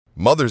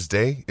Mother's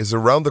Day is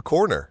around the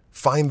corner.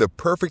 Find the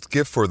perfect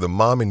gift for the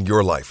mom in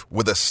your life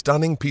with a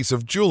stunning piece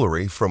of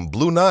jewelry from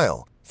Blue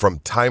Nile. From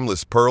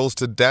timeless pearls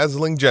to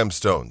dazzling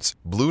gemstones,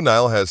 Blue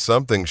Nile has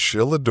something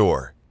she'll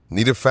adore.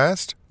 Need it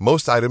fast?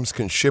 Most items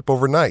can ship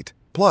overnight.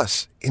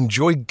 Plus,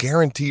 enjoy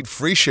guaranteed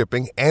free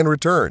shipping and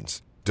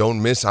returns.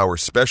 Don't miss our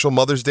special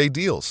Mother's Day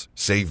deals.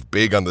 Save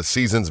big on the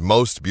season's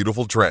most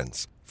beautiful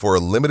trends. For a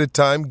limited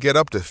time, get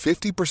up to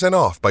 50%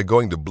 off by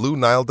going to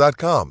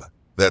BlueNile.com.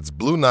 That's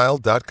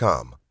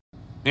BlueNile.com.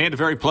 And a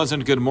very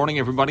pleasant good morning,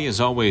 everybody. As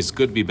always,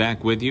 good to be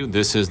back with you.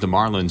 This is the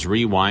Marlins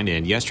Rewind.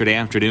 And yesterday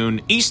afternoon,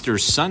 Easter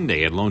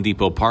Sunday at Lone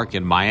Depot Park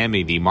in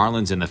Miami, the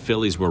Marlins and the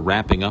Phillies were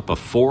wrapping up a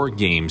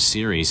 4-game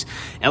series.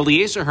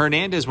 Elieser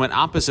Hernandez went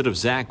opposite of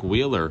Zach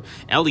Wheeler.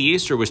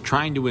 Elieser was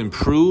trying to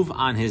improve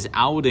on his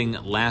outing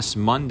last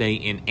Monday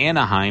in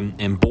Anaheim,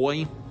 and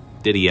boy,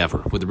 did he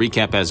ever. With the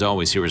recap, as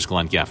always, here is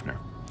Glenn Geffner.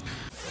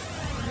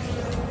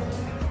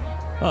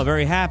 A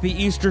very happy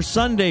Easter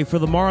Sunday for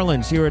the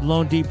Marlins here at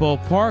Lone Depot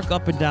Park.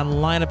 Up and down the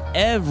lineup,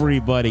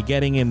 everybody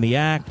getting in the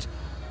act.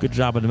 Good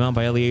job on the mound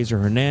by Elieser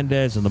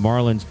Hernandez, and the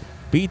Marlins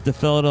beat the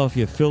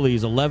Philadelphia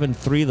Phillies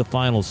 11-3, the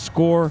final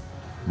score.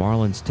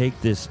 Marlins take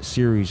this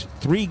series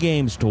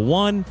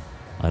 3-1.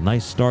 A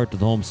nice start to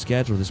the home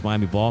schedule with this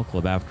Miami ball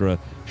club. After a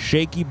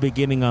shaky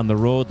beginning on the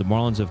road, the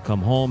Marlins have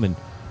come home, and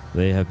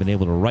they have been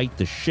able to right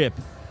the ship.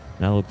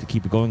 Now look to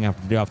keep it going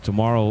after the day off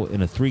tomorrow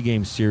in a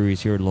 3-game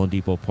series here at Lone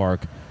Depot Park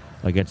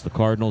against the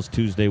Cardinals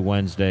Tuesday,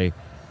 Wednesday,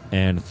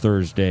 and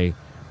Thursday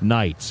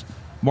nights.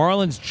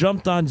 Marlins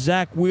jumped on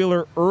Zach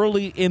Wheeler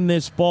early in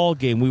this ball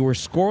game. We were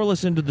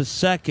scoreless into the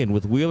second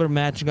with Wheeler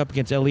matching up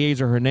against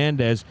Elieser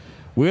Hernandez.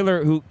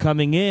 Wheeler, who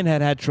coming in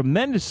had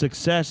tremendous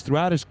success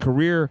throughout his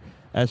career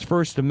as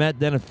first a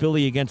Met, then a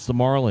Philly against the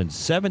Marlins.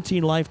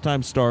 17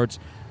 lifetime starts,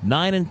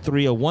 9-3,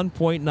 a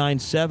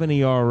 1.97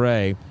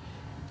 ERA.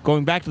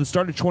 Going back to the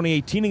start of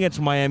 2018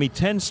 against Miami,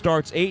 10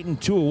 starts, 8-2, a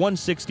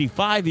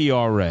 1.65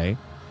 ERA.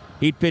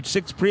 He'd pitched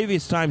 6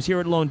 previous times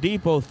here at Lone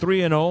Depot,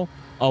 3-0,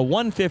 a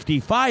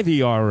 1.55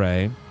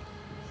 ERA.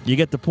 You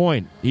get the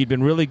point. He'd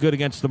been really good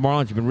against the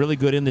Marlins. He'd been really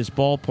good in this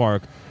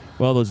ballpark.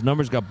 Well, those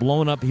numbers got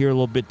blown up here a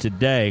little bit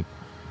today,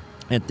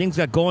 and things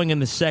got going in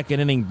the second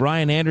inning.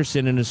 Brian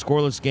Anderson in a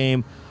scoreless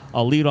game,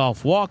 a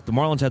leadoff walk. The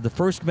Marlins had the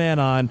first man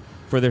on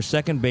for their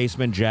second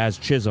baseman, Jazz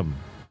Chisholm.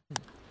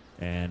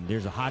 And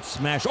there's a hot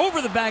smash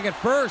over the bag at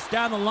first,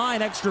 down the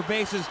line, extra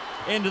bases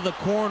into the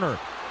corner.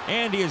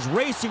 Andy is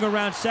racing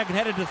around second,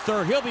 headed to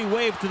third. He'll be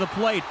waved to the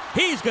plate.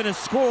 He's going to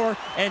score,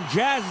 and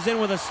Jazz is in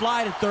with a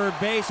slide at third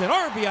base. An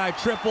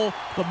RBI triple.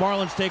 The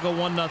Marlins take a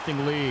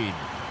 1-0 lead.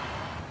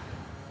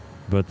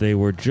 But they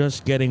were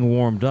just getting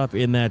warmed up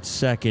in that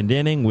second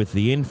inning with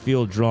the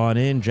infield drawn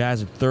in.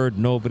 Jazz at third,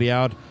 nobody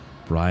out.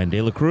 Brian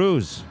De La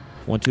Cruz.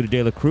 1-2 to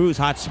De La Cruz.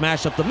 Hot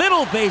smash up the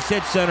middle. Base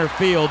hit center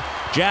field.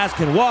 Jazz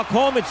can walk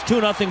home. It's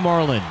 2-0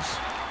 Marlins.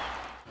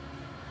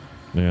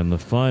 And the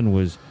fun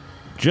was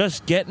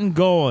just getting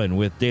going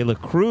with De La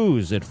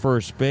Cruz at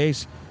first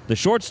base. The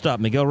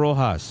shortstop, Miguel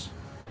Rojas.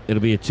 It'll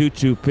be a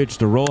 2-2 pitch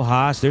to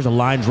Rojas. There's a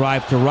line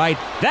drive to right.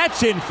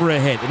 That's in for a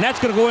hit, and that's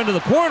going to go into the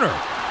corner.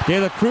 De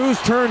La Cruz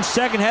turns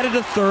second, headed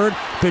to third.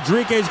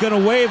 Pedrique's going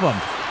to wave him.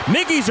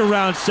 Miggy's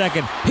around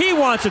second. He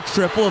wants a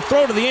triple. A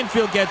throw to the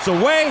infield gets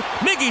away.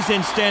 Miggy's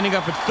in standing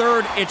up at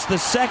third. It's the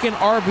second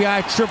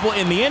RBI triple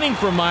in the inning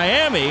for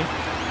Miami,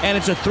 and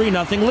it's a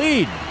 3-0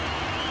 lead.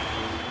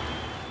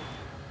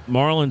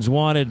 Marlins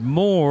wanted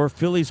more.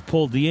 Phillies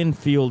pulled the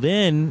infield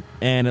in,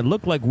 and it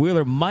looked like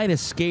Wheeler might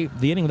escape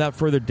the inning without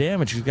further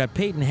damage. He's got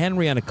Peyton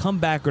Henry on a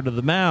comebacker to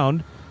the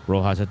mound.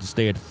 Rojas had to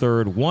stay at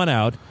third, 1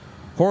 out.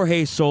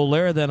 Jorge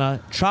Soler then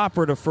a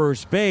chopper to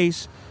first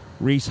base.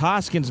 Rhys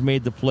Hoskins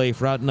made the play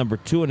for out number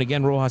 2, and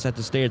again Rojas had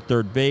to stay at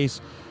third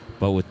base.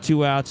 But with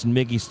 2 outs and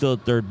Miggy still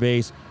at third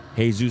base,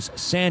 Jesus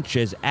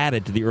Sanchez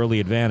added to the early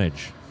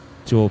advantage.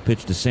 2-0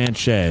 pitch to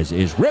Sanchez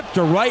is ripped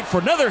to right for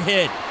another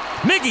hit.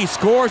 Miggy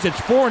scores. It's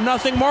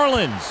 4-0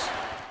 Marlins.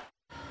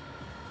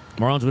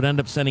 Marlins would end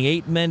up sending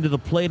 8 men to the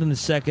plate in the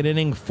second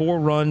inning, 4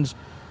 runs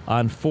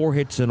on 4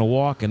 hits and a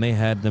walk, and they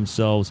had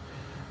themselves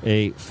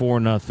a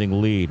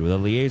 4-0 lead. With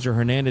Elieser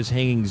Hernandez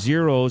hanging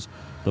zeros,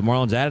 the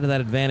Marlins added to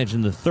that advantage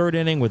in the third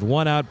inning with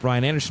 1 out.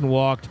 Brian Anderson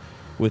walked.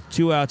 With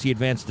 2 outs, he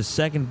advanced to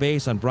second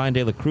base on Brian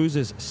De La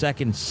Cruz's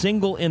second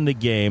single in the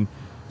game.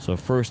 So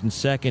first and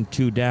second,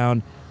 2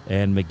 down,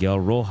 and Miguel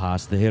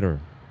Rojas, the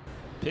hitter.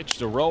 Pitch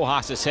to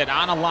Rojas, his head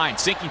on a line,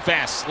 sinking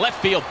fast,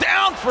 left field,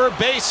 down for a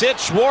base hit.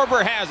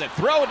 Schwarber has it,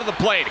 throw it to the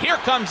plate. Here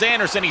comes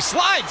Anderson, he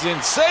slides in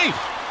safe.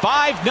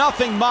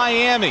 5-0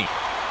 Miami.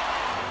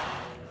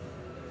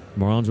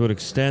 Marlins would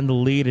extend the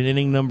lead in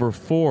inning number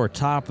 4.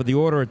 Top of the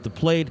order at the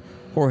plate,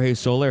 Jorge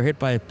Soler hit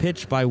by a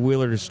pitch by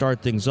Wheeler to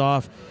start things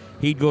off.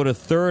 He'd go to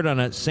third on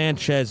a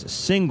Sanchez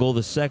single,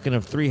 the second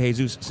of 3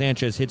 Jesus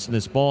Sanchez hits in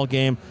this ball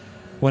game.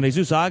 When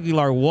Jesus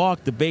Aguilar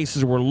walked, the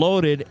bases were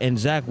loaded, and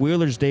Zach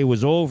Wheeler's day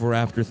was over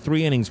after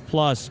 3 innings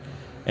plus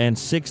and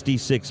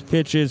 66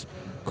 pitches.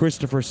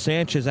 Christopher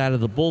Sanchez out of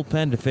the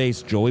bullpen to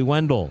face Joey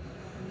Wendell.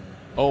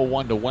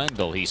 0-1 to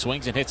Wendell. He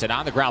swings and hits it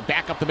on the ground,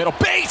 back up the middle,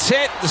 base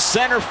hit to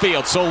center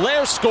field.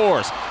 Soler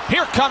scores.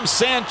 Here comes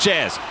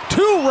Sanchez.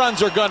 2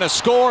 runs are going to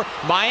score.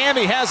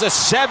 Miami has a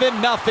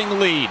 7-0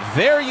 lead.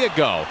 There you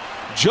go.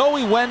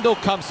 Joey Wendell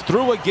comes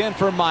through again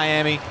for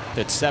Miami.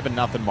 That's 7-0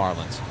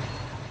 Marlins.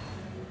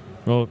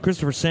 Well,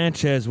 Christopher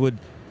Sanchez would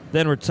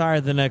then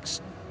retire the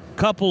next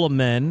couple of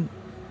men,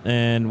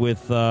 and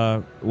with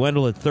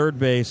Wendell at third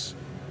base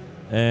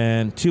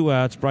and 2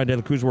 outs, Brian De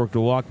La Cruz worked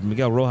a walk.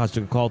 Miguel Rojas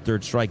took a called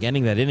third strike,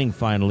 ending that inning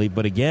finally.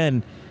 But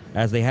again,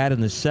 as they had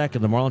in the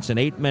second, the Marlins sent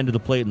 8 men to the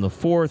plate in the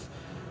fourth.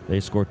 They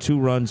scored 2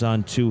 runs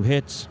on 2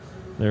 hits.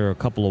 There were a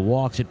couple of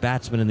walks, hit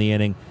batsmen in the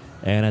inning,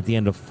 and at the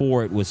end of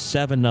 4, it was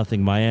 7-0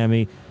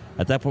 Miami.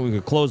 At that point, we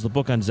could close the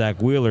book on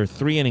Zach Wheeler.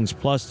 3 innings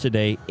plus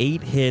today,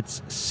 8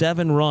 hits,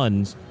 7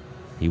 runs.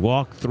 He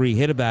walked 3,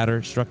 hit a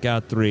batter, struck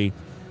out 3,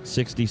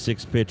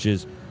 66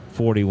 pitches,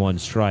 41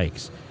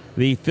 strikes.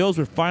 The Phils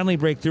would finally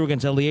break through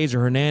against Eliezer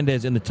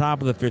Hernandez in the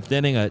top of the 5th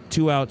inning. A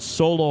 2-out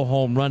solo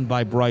home run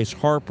by Bryce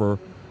Harper.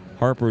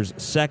 Harper's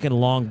second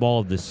long ball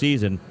of the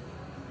season.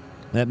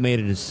 That made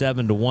it a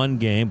 7-1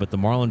 game, but the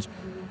Marlins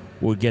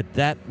would get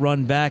that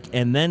run back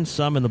and then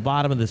some in the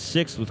bottom of the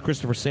 6th with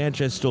Christopher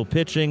Sanchez still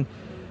pitching.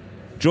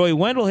 Joey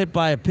Wendell hit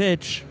by a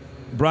pitch.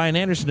 Brian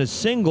Anderson a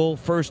single,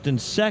 first and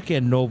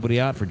second. Nobody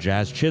out for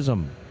Jazz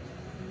Chisholm.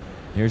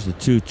 Here's the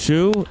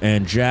 2-2,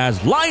 and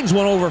Jazz lines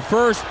one over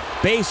first.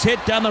 Base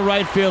hit down the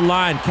right field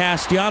line.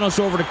 Castellanos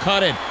over to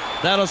cut it.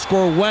 That'll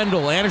score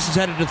Wendell. Anderson's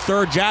headed to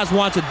third. Jazz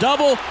wants a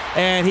double,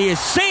 and he is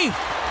safe.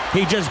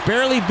 He just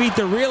barely beat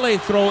the relay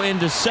throw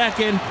into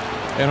second.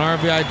 An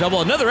RBI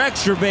double. Another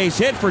extra base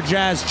hit for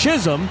Jazz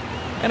Chisholm,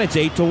 and it's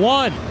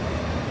 8-1.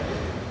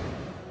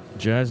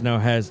 Jazz now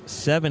has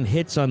 7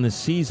 hits on the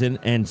season,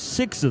 and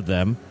 6 of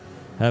them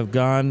have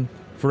gone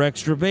for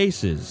extra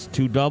bases.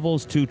 2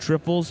 doubles, 2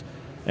 triples,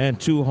 and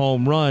 2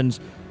 home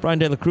runs. Brian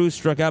De La Cruz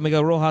struck out.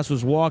 Miguel Rojas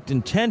was walked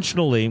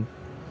intentionally.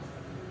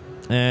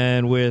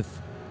 And with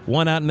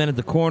 1 out and men at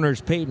the corners,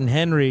 Peyton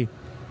Henry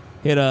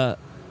hit a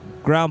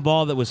ground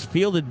ball that was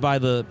fielded by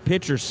the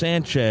pitcher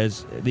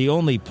Sanchez. The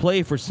only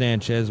play for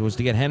Sanchez was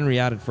to get Henry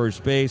out at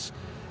first base,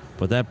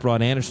 but that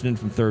brought Anderson in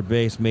from third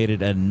base, made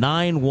it a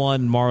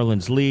 9-1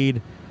 Marlins lead.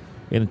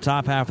 In the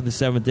top half of the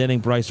 7th inning,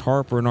 Bryce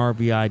Harper an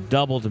RBI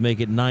double to make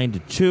it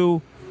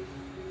 9-2.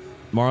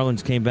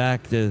 Marlins came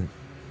back to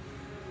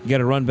get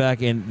a run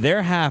back in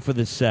their half of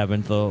the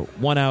 7th. A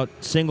 1-out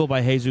single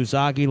by Jesus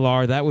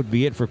Aguilar. That would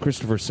be it for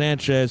Christopher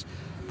Sanchez.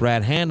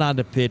 Brad Hand on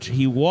to pitch.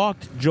 He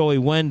walked Joey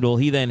Wendell.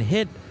 He then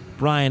hit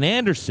Brian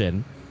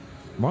Anderson.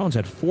 Marlins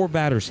had 4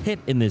 batters hit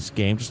in this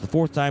game. Just the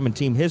 4th time in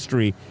team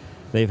history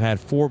they've had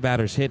 4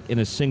 batters hit in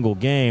a single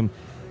game.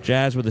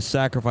 Jazz with a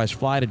sacrifice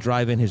fly to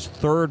drive in his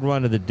 3rd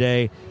run of the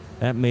day.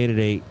 That made it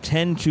a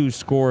 10-2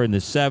 score in the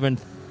 7th.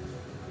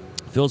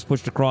 Phils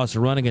pushed across a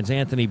run against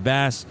Anthony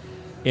Bass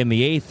in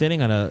the 8th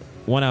inning on a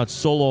 1-out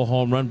solo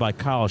home run by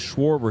Kyle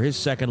Schwarber, his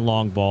second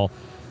long ball,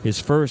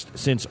 his first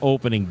since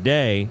opening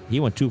day.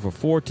 He went 2 for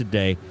 4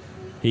 today.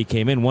 He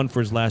came in 1 for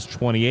his last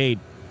 28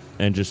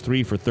 and just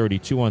 3 for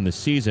 32 on the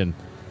season.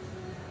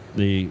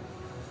 The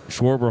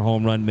Schwarber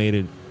home run made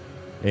it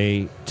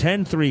a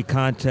 10-3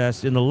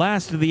 contest. In the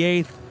last of the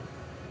 8th,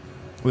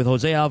 with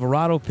Jose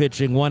Alvarado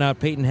pitching, 1 out,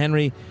 Peyton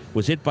Henry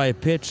was hit by a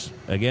pitch.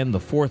 Again, the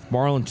 4th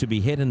Marlin to be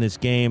hit in this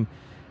game.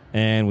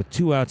 And with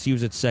 2 outs, he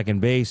was at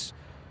second base.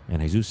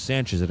 And Jesus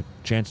Sanchez had a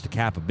chance to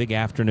cap a big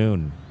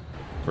afternoon.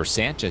 For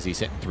Sanchez, he's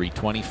hitting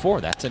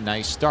 .324. That's a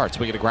nice start. So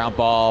we get a ground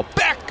ball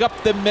back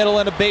up the middle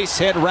and a base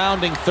hit.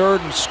 Rounding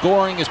third and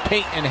scoring is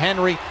Peyton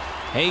Henry.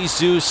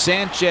 Jesus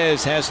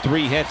Sanchez has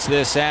 3 hits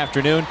this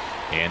afternoon.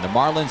 And the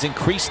Marlins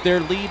increase their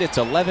lead. It's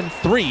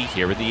 11-3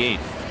 here in the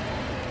 8th.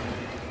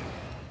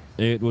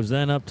 It was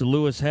then up to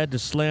Lewis Head to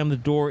slam the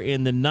door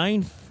in the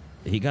 9th.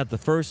 He got the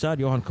first out.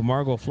 Johan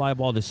Camargo, fly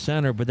ball to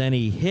center, but then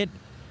he hit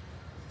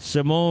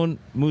Simone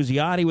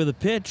Muzziotti with a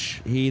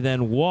pitch. He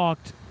then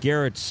walked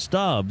Garrett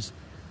Stubbs.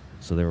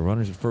 So there were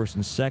runners at first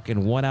and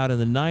second. 1 out in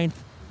the 9th.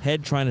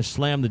 Head trying to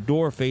slam the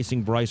door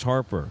facing Bryce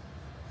Harper.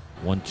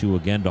 1-2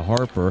 again to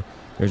Harper.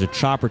 There's a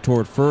chopper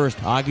toward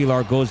first.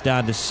 Aguilar goes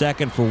down to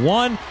second for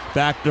 1.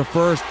 Back to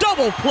first.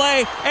 Double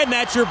play, and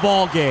that's your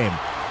ball game.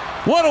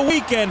 What a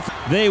weekend.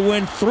 They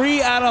win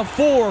 3 out of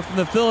 4 from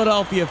the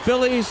Philadelphia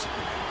Phillies,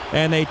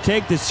 and they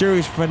take the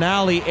series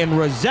finale in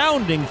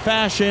resounding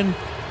fashion.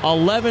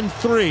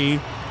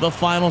 11-3, the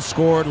final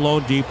score at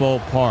Lone Depot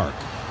Park.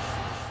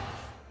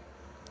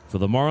 For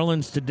the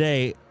Marlins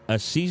today, a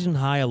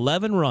season-high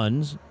 11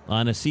 runs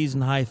on a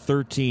season-high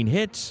 13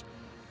 hits.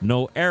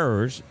 No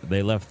errors.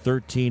 They left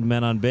 13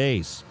 men on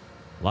base.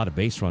 A lot of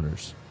base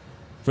runners.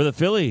 For the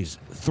Phillies,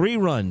 3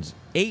 runs,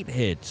 8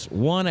 hits,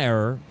 1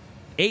 error,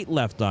 8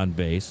 left on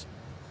base.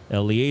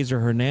 Eliezer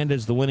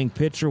Hernandez, the winning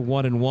pitcher,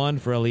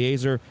 1-1 for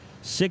Eliezer.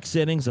 6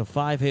 innings, a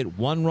 5-hit,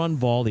 1-run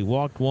ball. He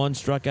walked 1,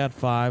 struck out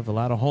 5,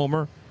 allowed a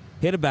homer,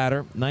 hit a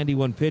batter,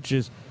 91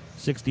 pitches,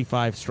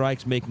 65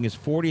 strikes, making his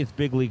 40th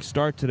big league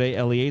start today.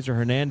 Eliezer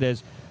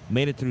Hernandez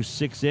made it through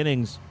 6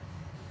 innings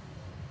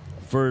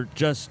for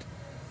just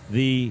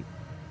the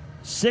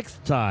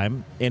sixth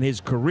time in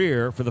his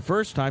career. For the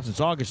first time since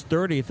August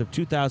 30th of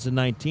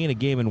 2019, a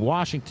game in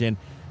Washington.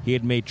 He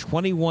had made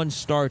 21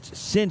 starts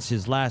since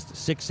his last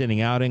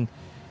six-inning outing.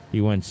 He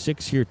went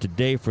 6 here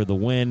today for the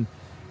win,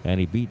 and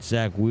he beat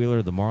Zach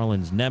Wheeler, the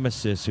Marlins'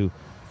 nemesis, who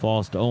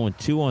falls to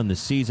 0-2 on the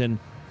season.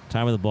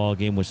 Time of the ball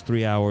game was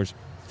 3 hours,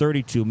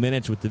 32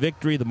 minutes. With the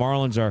victory, the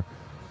Marlins are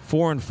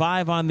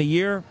 4-5 on the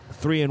year,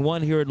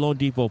 3-1 here at Lone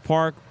Depot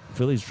Park.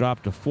 Phillies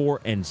dropped to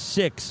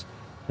 4-6.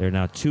 They're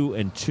now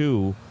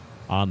 2-2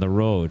 on the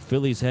road.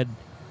 Phillies head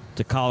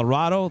to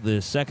Colorado,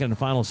 the second and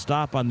final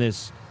stop on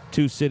this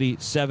two-city,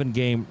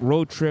 seven-game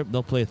road trip.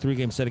 They'll play a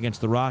three-game set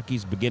against the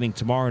Rockies beginning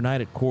tomorrow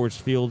night at Coors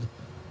Field.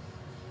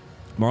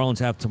 Marlins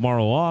have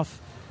tomorrow off.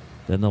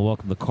 Then they'll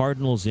welcome the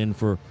Cardinals in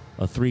for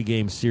a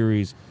three-game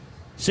series.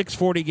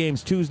 6:40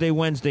 games Tuesday,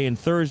 Wednesday, and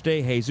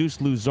Thursday. Jesus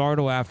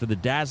Luzardo, after the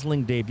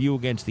dazzling debut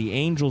against the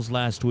Angels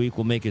last week,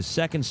 will make his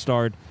second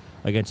start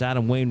against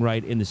Adam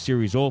Wainwright in the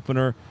series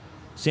opener.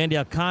 Sandy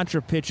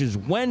Alcantara pitches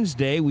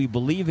Wednesday, we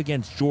believe,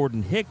 against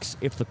Jordan Hicks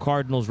if the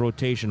Cardinals'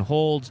 rotation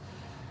holds.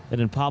 And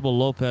then Pablo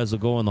Lopez will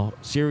go in the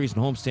series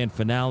and homestand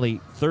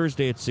finale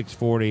Thursday at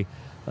 6:40.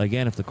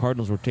 Again, if the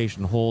Cardinals'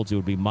 rotation holds, it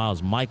would be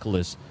Miles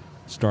Michaelis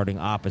starting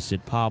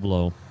opposite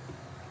Pablo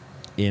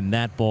in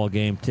that ball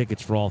game.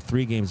 Tickets for all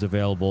three games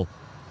available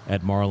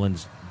at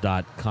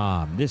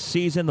Marlins.com. This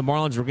season, the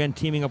Marlins are again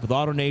teaming up with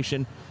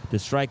AutoNation to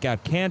strike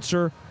out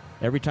cancer.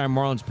 Every time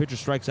Marlins pitcher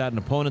strikes out an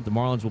opponent, the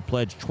Marlins will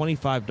pledge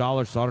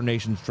 $25 to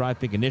AutoNation's Drive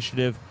Pink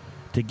initiative.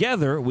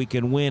 Together, we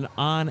can win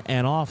on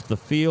and off the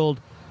field.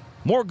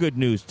 More good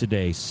news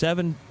today.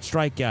 7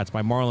 strikeouts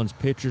by Marlins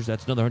pitchers.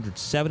 That's another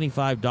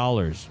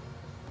 $175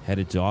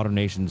 headed to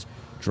AutoNation's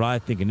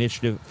Drive Pink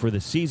initiative for the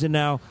season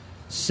now.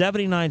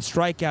 79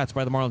 strikeouts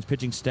by the Marlins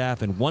pitching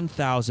staff and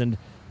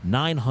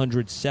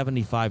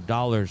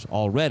 $1,975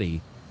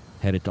 already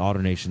headed to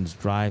AutoNation's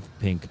Drive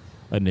Pink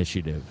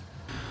initiative.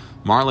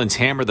 Marlins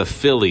hammer the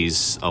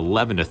Phillies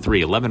 11-3.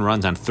 11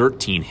 runs on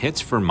 13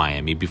 hits for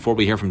Miami. Before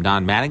we hear from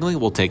Don Mattingly,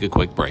 we'll take a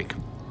quick break.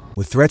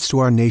 With threats to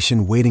our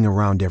nation waiting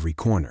around every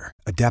corner,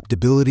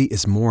 adaptability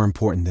is more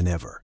important than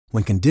ever.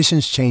 When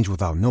conditions change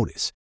without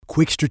notice,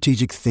 quick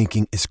strategic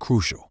thinking is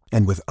crucial.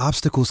 And with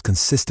obstacles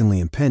consistently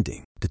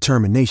impending,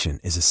 determination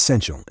is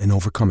essential in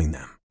overcoming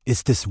them.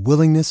 It's this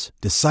willingness,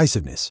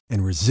 decisiveness,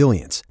 and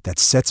resilience that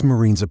sets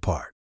Marines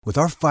apart. With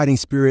our fighting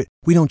spirit,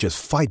 we don't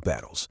just fight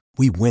battles,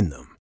 we win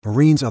them.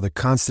 Marines are the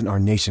constant our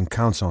nation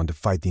counts on to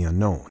fight the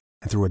unknown.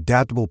 And through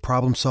adaptable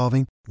problem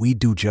solving, we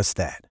do just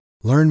that.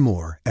 Learn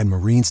more at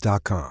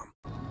Marines.com.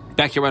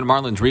 Back here on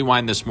Marlins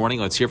Rewind this morning,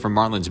 let's hear from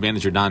Marlins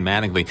manager Don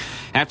Mattingly.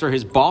 After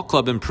his ball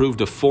club improved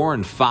to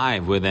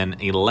 4-5 with an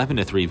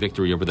 11-3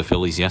 victory over the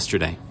Phillies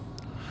yesterday.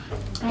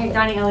 All right,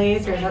 Donnie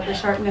Eliezer, is that the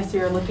sharpness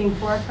you're looking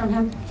for from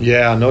him?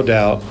 Yeah, no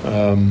doubt.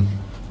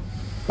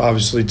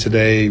 Obviously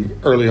today,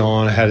 early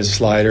on, I had his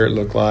slider, it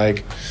looked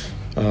like.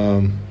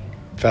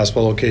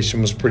 Fastball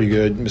location was pretty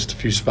good, missed a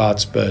few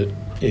spots, but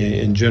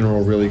in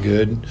general, really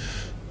good.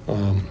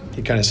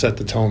 He kind of set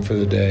the tone for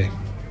the day.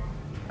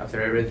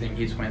 After everything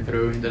he's went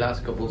through in the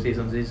last couple of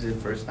seasons, this is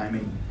the first time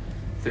in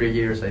 3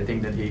 years, I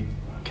think, that he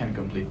can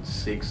complete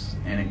 6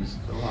 innings.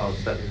 So how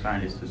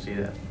satisfying is to see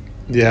that?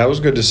 Yeah, it was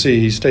good to see.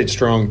 He stayed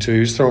strong too. He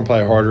was throwing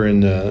probably harder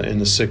in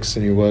the sixth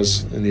than he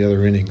was in the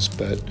other innings,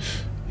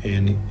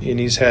 and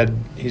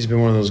he's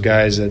been one of those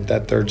guys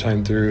that third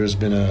time through has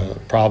been a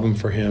problem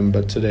for him,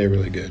 but today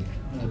really good.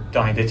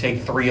 Donnie, to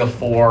take 3 of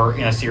 4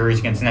 in a series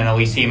against an NL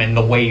East team, and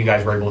the way you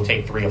guys were able to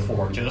take 3 of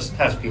 4 just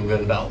has to feel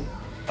good about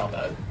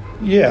that.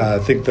 Yeah, I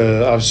think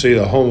obviously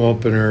the home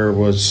opener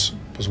was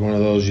one of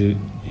those you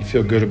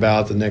feel good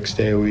about. The next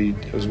day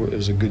it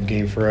was a good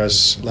game for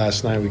us.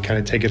 Last night we kind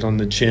of take it on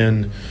the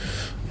chin,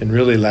 and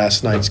really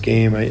last night's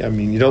game. I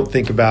mean, you don't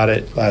think about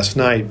it last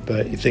night,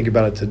 but you think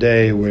about it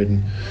today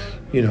when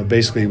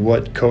basically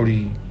what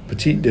Cody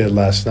Petit did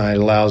last night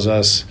allows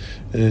us,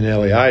 and then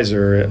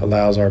Eliezer, it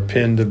allows our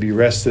pen to be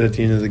rested at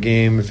the end of the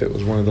game if it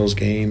was one of those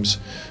games.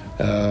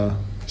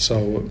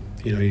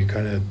 You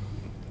kind of,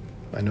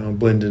 I know I'm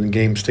blending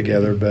games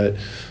together, but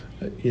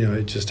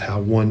it's just how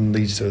one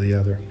leads to the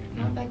other.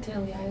 Going back to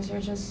Eliezer,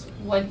 just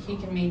what he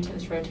can mean to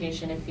this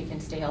rotation if he can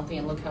stay healthy,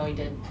 and look how he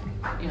did,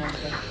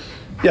 today.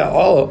 Yeah,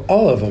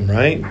 all of them,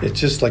 right? It's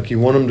just like you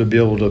want them to be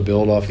able to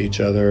build off each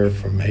other,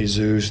 from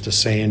Jesus to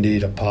Sandy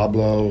to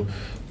Pablo.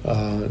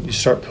 You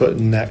start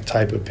putting that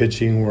type of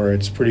pitching where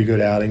it's pretty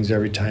good outings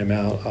every time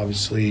out.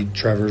 Obviously,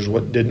 Trevor's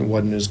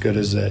wasn't as good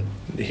as that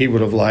he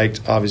would have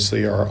liked,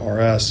 obviously,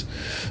 or us.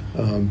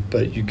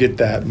 But you get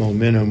that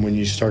momentum when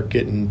you start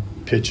getting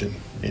pitching,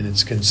 and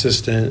it's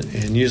consistent.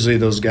 And usually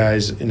those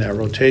guys in that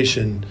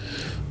rotation,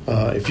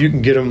 if you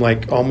can get them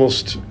like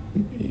almost –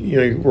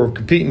 we're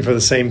competing for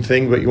the same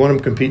thing, but you want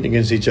them competing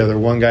against each other.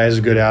 One guy has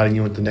a good outing,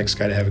 you want the next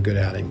guy to have a good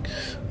outing.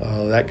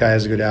 That guy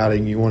has a good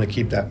outing, you want to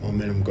keep that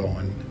momentum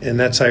going. And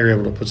that's how you're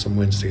able to put some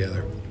wins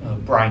together.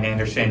 Brian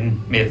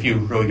Anderson made a few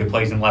really good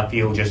plays in left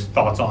field. Just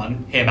thoughts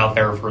on him out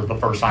there for the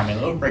first time in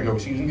the regular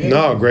season game?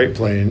 No, great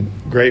play.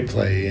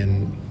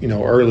 And,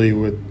 early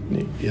with,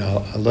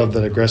 I love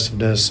that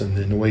aggressiveness and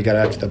the way he got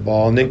after the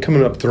ball. And then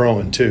coming up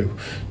throwing, too.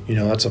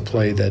 That's a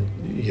play that,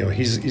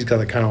 he's got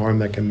the kind of arm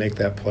that can make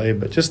that play.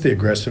 But just the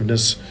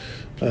aggressiveness,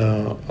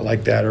 I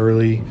like that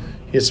early.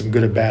 He had some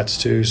good at-bats,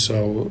 too.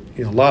 So,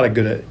 a lot of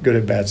good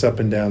at-bats up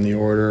and down the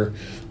order.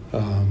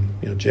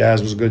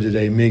 Jazz was good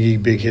today.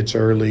 Miggy, big hits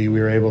early.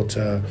 We were able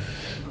to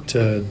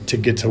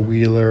get to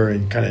Wheeler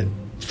and kind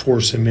of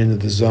force him into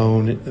the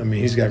zone. I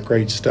mean, he's got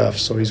great stuff.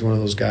 So he's one of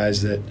those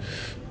guys that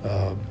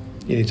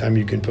anytime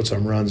you can put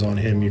some runs on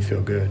him, you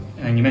feel good.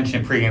 And you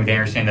mentioned pregame with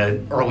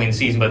Anderson early in the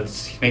season, but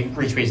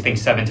reached base, I think,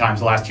 7 times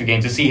the last 2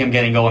 games. To see him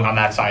getting going on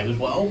that side as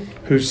well.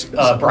 Who's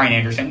Brian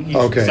Anderson? He's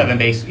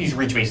okay. He's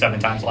reached base 7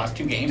 times the last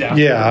 2 games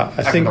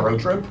after the road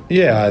trip.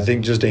 Yeah, I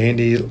think just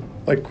Andy,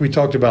 like we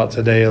talked about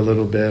today a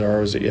little bit,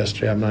 or was it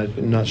yesterday?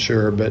 I'm not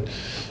sure, but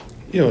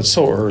it's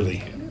so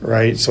early,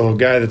 right? So a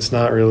guy that's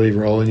not really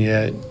rolling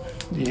yet,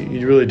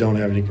 you really don't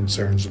have any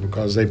concerns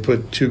because they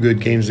put 2 good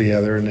games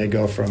together and they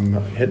go from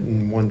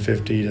hitting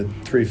 150 to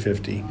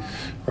 350,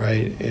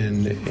 right?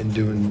 And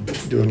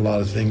doing a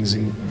lot of things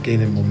and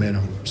gaining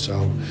momentum.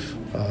 So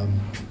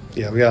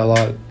we got a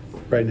lot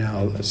right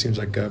now. It seems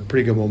like a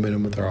pretty good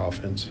momentum with our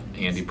offense.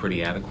 Andy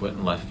pretty adequate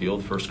in left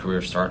field. First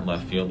career start in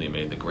left field. He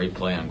made the great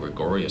play on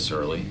Gregorius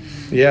early.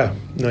 Yeah,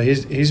 no,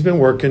 he's been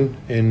working,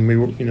 and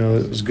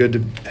it was good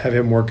to have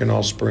him working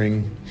all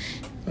spring.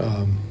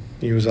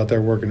 He was out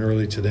there working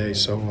early today,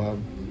 so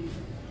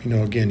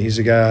again, he's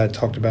a guy I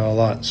talked about a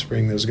lot in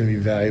spring that was going to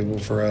be valuable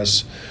for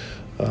us.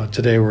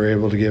 Today, we're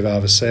able to give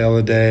Avasale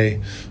a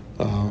day.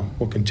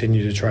 We'll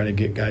continue to try to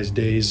get guys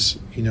days,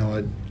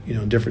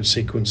 at different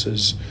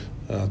sequences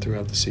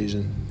throughout the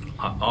season.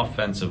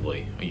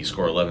 Offensively, you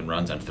score 11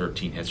 runs on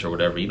 13 hits or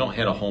whatever. You don't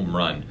hit a home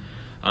run.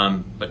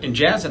 But in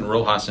Jazz and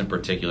Rojas in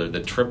particular,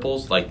 the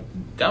triples,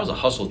 that was a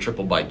hustle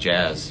triple by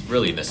Jazz,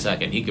 really in the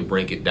second. He could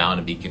break it down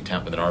and be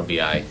content with an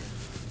RBI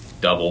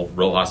double.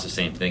 Rojas the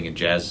same thing, and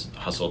Jazz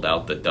hustled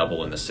out the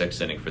double in the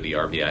 6th inning for the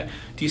RBI.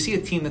 Do you see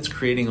a team that's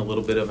creating a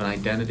little bit of an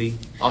identity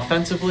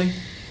offensively?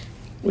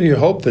 Well, you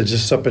hope that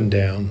just up and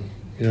down.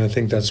 I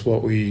think that's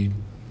what we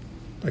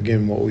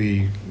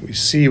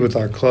see with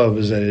our club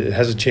is that it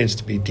has a chance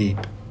to be deep.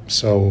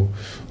 So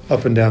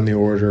up and down the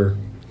order,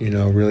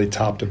 really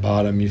top to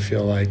bottom, you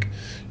feel like,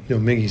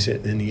 Miggy's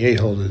hitting in the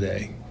 8-hole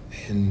today.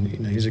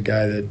 And, he's a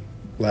guy that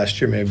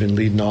last year may have been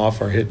leading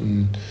off or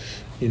hitting,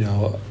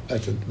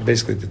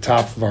 basically at the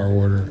top of our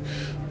order.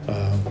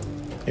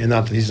 And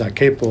not that he's not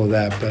capable of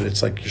that, but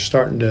it's like you're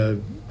starting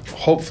to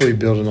hopefully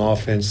build an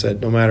offense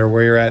that no matter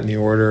where you're at in the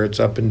order, it's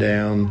up and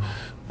down.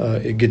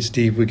 It gets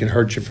deep. We can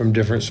hurt you from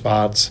different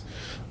spots.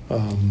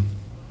 And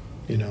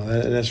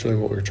that's really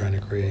what we're trying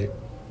to create.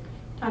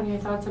 Your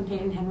thoughts on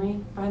Peyton Henry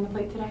behind the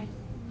plate today?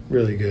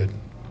 Really good.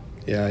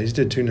 Yeah, he's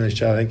did 2 nice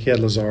jobs. I think he had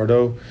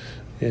Luzardo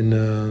in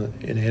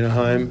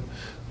Anaheim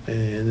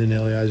and then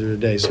Eliezer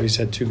today. So he's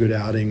had 2 good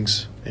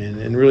outings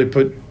and really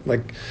put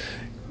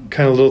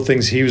kind of little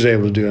things he was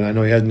able to do. And I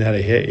know he hasn't had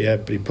a hit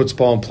yet, but he puts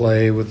ball in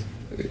play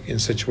in a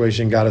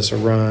situation, got us a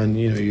run.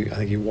 I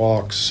think he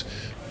walks,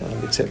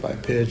 gets hit by a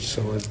pitch.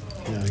 So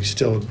he's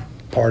still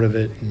part of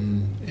it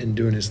and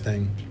doing his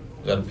thing.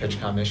 Was that a pitch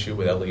com issue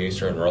with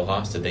Eliezer and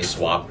Rojas? Did they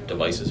swap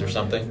devices or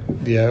something?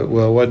 Yeah,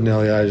 well, it wasn't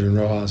Eliezer and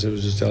Rojas. It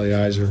was just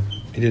Eliezer.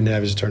 He didn't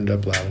have his turned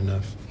up loud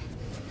enough.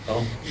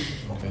 Oh,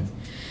 okay.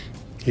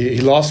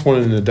 He lost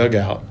one in the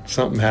dugout.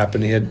 Something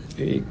happened.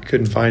 He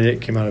couldn't find it.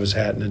 It came out of his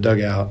hat in the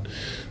dugout.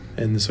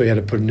 And so he had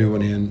to put a new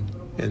one in.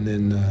 And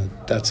then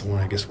that's the one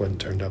I guess wasn't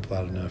turned up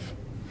loud enough.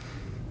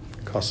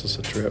 Cost us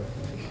a trip.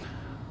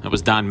 That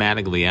was Don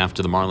Mattingly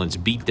after the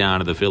Marlins beat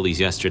down of the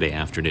Phillies yesterday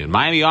afternoon.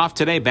 Miami off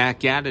today,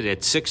 back at it at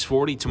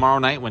 6:40 tomorrow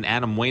night when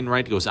Adam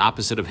Wainwright goes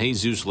opposite of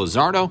Jesus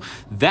Luzardo.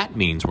 That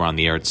means we're on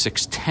the air at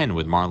 6:10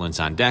 with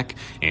Marlins on deck.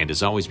 And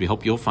as always, we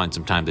hope you'll find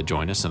some time to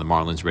join us on the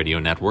Marlins Radio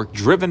Network,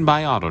 driven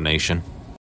by AutoNation.